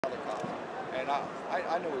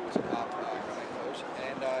I knew he was a cop when I closed,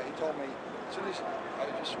 and he told me, as soon as I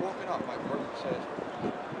was just walking up, my brother says,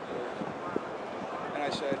 and I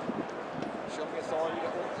said, show me authority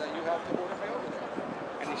that you have to order me over there.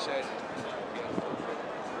 And he said,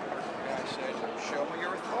 and I said, show me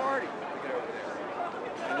your authority to get over there.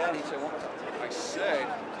 And then he said, one more time. I said,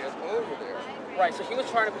 get over there. Right, so he was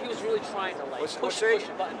really trying to like push a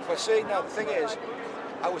button. But see, now the thing is,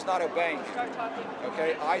 I was not obeying him.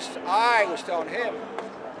 Okay, I was telling him,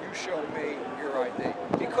 you show me your ID.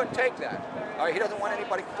 He couldn't take that. All right, he doesn't want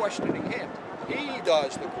anybody questioning him. He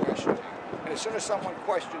does the questioning. And as soon as someone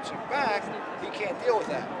questions him back, he can't deal with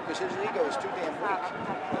that because his ego is too damn weak.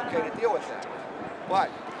 Okay, to deal with that.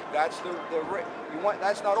 But that's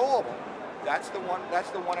that's not all of them. That's the one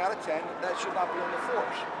out of 10 that should not be on the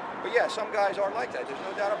force. But yeah, some guys are like that. There's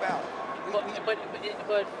no doubt about it.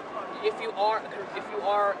 But if you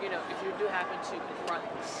do happen to confront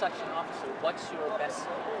such an officer, what's your best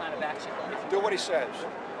plan of action? Do what he says.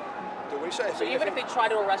 Do what he says. So even if they try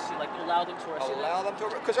to arrest you, like you allow them to arrest you? Allow them to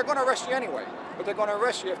arrest, because they're going to arrest you anyway. But they're going to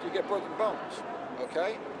arrest you after you get broken bones.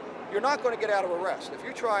 Okay? You're not going to get out of arrest. If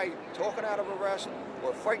you try talking out of arrest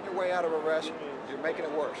or fighting your way out of arrest, you're making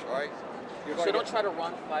it worse. All right? So don't try to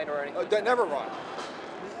run, fight, or anything. They never run.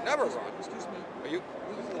 Never run. Excuse me. Are you?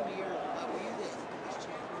 Were you the mayor? Were you the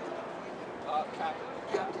Captain.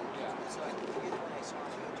 Captain? Yeah. So I think you're the one I saw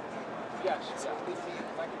you. Yes. Is that good for you?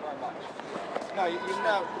 Thank you very much. No, you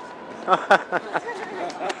know.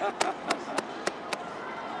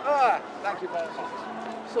 Thank you very much.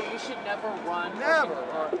 So you should never run. Never.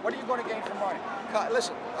 What are you going to gain from running?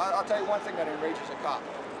 Listen, I'll tell you one thing that enrages a cop.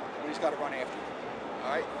 When he's got to run after you.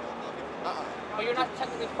 All right? But you're not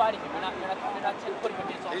technically fighting him. You're not putting your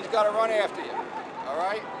hands on him. He's got to run after you. All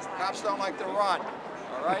right? Cops don't like to run.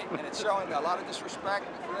 All right? And it's showing a lot of disrespect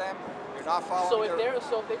for them. You're not following.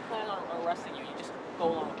 So if they plan on arresting you, you just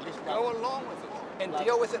go along. Go along with it and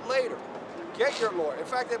deal with it later. Get your lawyer. In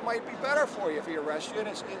fact, it might be better for you if he arrests you and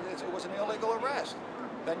it was an illegal arrest.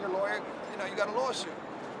 Then your lawyer, you got a lawsuit.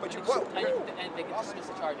 But and they can dismiss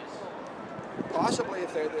the charges. Possibly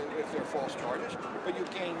if they're false charges, but you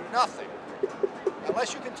gain nothing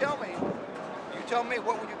unless you can tell me. You tell me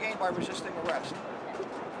what would you gain by resisting arrest?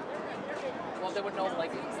 Well, there were no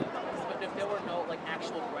if there were no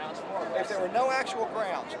actual grounds for arrest. If there were no actual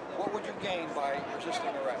grounds, what would you gain by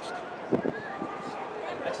resisting arrest?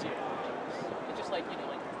 Arrest you. It's just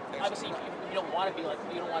obviously you don't want to be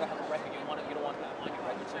you don't want to have a record. You don't want to have on your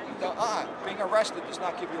record. So being arrested does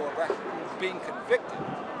not give you a record. Being convicted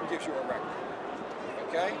gives you a record.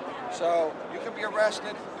 Okay? So you can be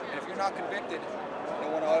arrested, and if you're not convicted, no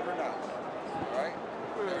one will ever know. All right?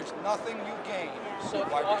 There's nothing you gain. So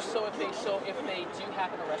if they do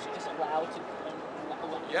happen to arrest you, just allow it to.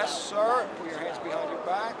 Yes, sir. Put your hands behind your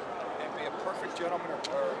back and be a perfect gentleman or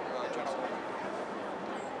gentlewoman.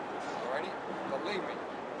 All righty? Believe me.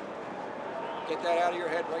 Get that out of your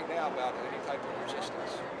head right now about any type of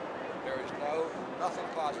resistance. There is nothing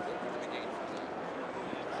positive to be gained from that.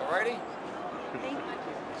 All righty? Thank you.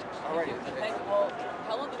 All righty. Well,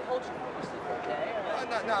 how long did it hold you for a day?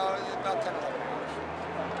 No, about 10 or 11 hours.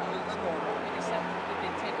 That's normal. Did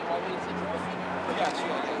they take it all the way to the Yes,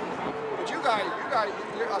 yeah. But you guys,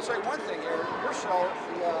 I'll say one thing here. Your show,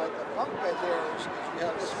 the bunk bed there, you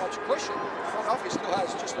have this much cushion. Philadelphia still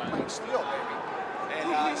has just a plain steel, baby.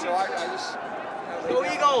 And so I just... Go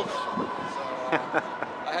Eagles! So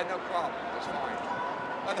I had no problem. It was fine.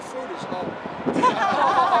 And the food is low.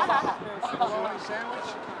 Sandwich?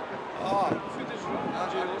 Oh, Finish one.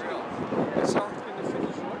 unreal. Yes, sir.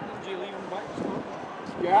 Did you leave them back?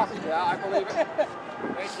 Yeah, I believe it.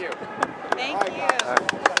 Thank you. Thank All right, you. guys.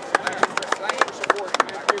 Thanks for supporting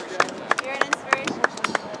me. I appreciate that. You're an inspiration.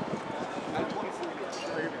 I'm 24 years.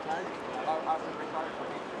 Are you retired? I've been retired for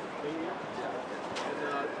 8 years. Yeah.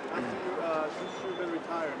 And since you've been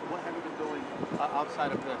retired, what have you been doing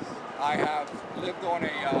outside of this? I have lived on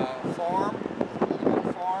a farm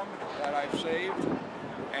that I've saved,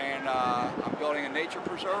 and I'm building a nature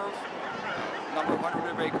preserve, a number of hundreds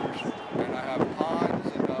of acres, and I have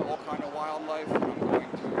ponds and all kind of wildlife. And I'm going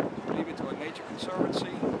to leave it to a nature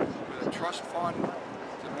conservancy with a trust fund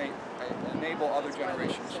to enable other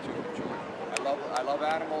generations to enjoy. I love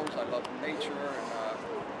animals. I love nature,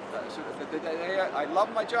 and I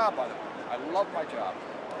love my job. By the way, I love my job,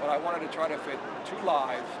 but I wanted to try to fit 2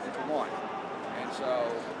 lives into one, and so.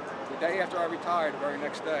 The day after I retired, the very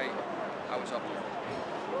next day, I was up there.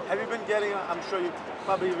 Have you been getting? I'm sure you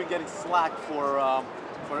probably been getting slack for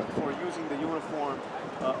using the uniform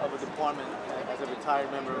of a department as a retired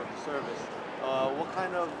member of the service. What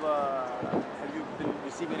kind of have you been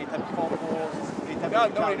receiving any type of phone calls? No,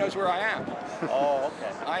 nobody knows where I am. Oh,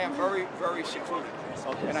 okay. I am very, very secluded.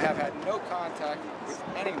 Okay. And I have had no contact with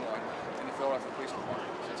anyone in the Philadelphia Police Department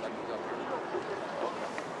since I moved up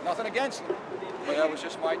here. Nothing against them, but that was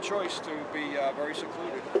just my choice to be very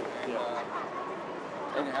secluded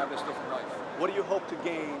and have this different life. What do you hope to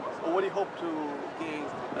gain, or what do you hope to gain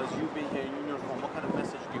as you being here in uniform? What kind of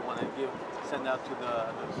message do you want to send out to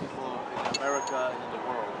the people in America and in the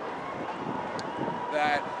world?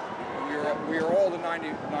 That we are all the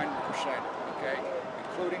 99%, okay?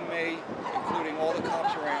 Including me, including all the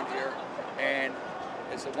cops around here, and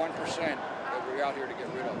it's the 1% that we're out here to get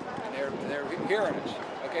rid of. And they're hearing us.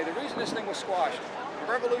 Okay, the reason this thing was squashed,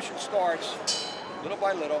 the revolution starts little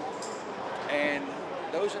by little, and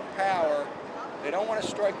those in power, they don't want to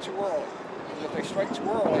strike too early. Because if they strike too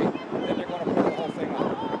early, then they're going to put the whole thing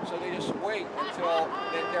on. So they just wait until,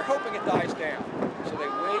 they're hoping it dies down. So they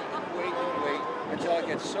wait and wait and wait until it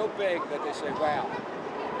gets so big that they say, wow,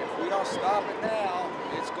 if we don't stop it now,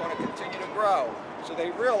 it's going to continue to grow. So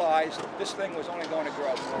they realized this thing was only going to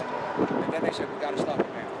grow more and more. And then they said, we got to stop it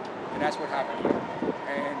now. And that's what happened here.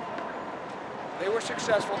 And they were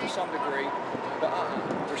successful to some degree, but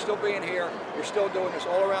we're still being here. We're still doing this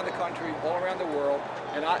all around the country, all around the world,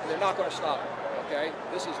 and they're not going to stop it, okay?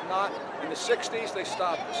 This is not, in the 60s they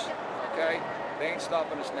stopped us, okay? They ain't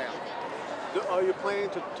stopping us now. Are you planning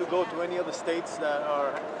to go to any other states that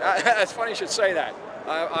are... It's funny you should say that.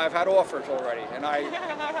 I've had offers already, and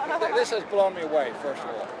this has blown me away, first of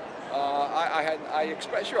all. I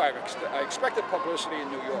expected publicity in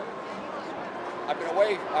New York. I've been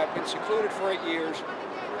away, I've been secluded for 8 years,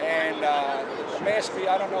 and the mass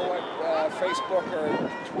media, I don't know what Facebook or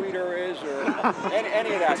Twitter is, or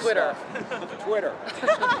any of that Twitter. stuff. Twitter.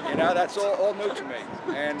 You know, that's all new to me.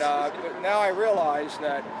 And but now I realize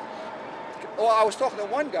that, well, I was talking to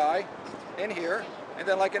one guy in here, and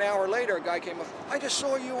then like an hour later, a guy came up, I just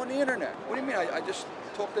saw you on the internet. What do you mean? I just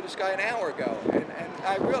talked to this guy an hour ago. And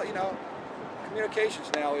I really, you know, communications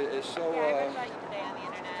now is so... Yeah, I saw you today on the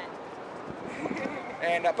internet.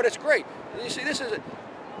 And but it's great. You see, this is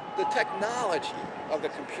the technology of the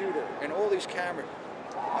computer and all these cameras.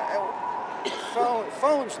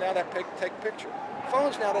 Phones now that take picture.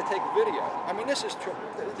 Phones now that take video. I mean, this is true.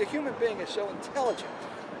 The human being is so intelligent.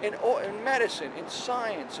 In medicine, in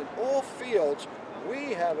science, in all fields,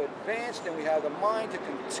 we have advanced and we have the mind to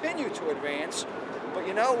continue to advance. But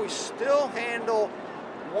you know, we still handle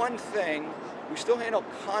one thing. We still handle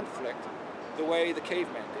conflict the way the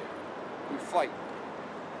caveman did. We fight.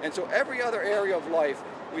 And so every other area of life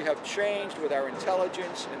we have changed with our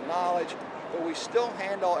intelligence and knowledge, but we still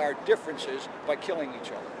handle our differences by killing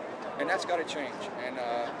each other. And that's got to change. And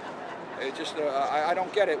it just, I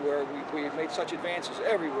don't get it where we've made such advances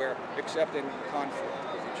everywhere except in conflict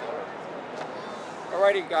with each other.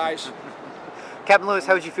 Alrighty, guys. Captain Lewis,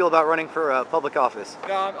 how would you feel about running for public office?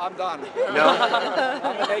 No, I'm done. No?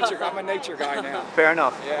 I'm a nature guy now. Fair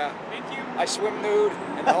enough. Yeah. Thank you. I swim nude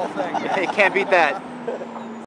and the whole thing. You can't beat that.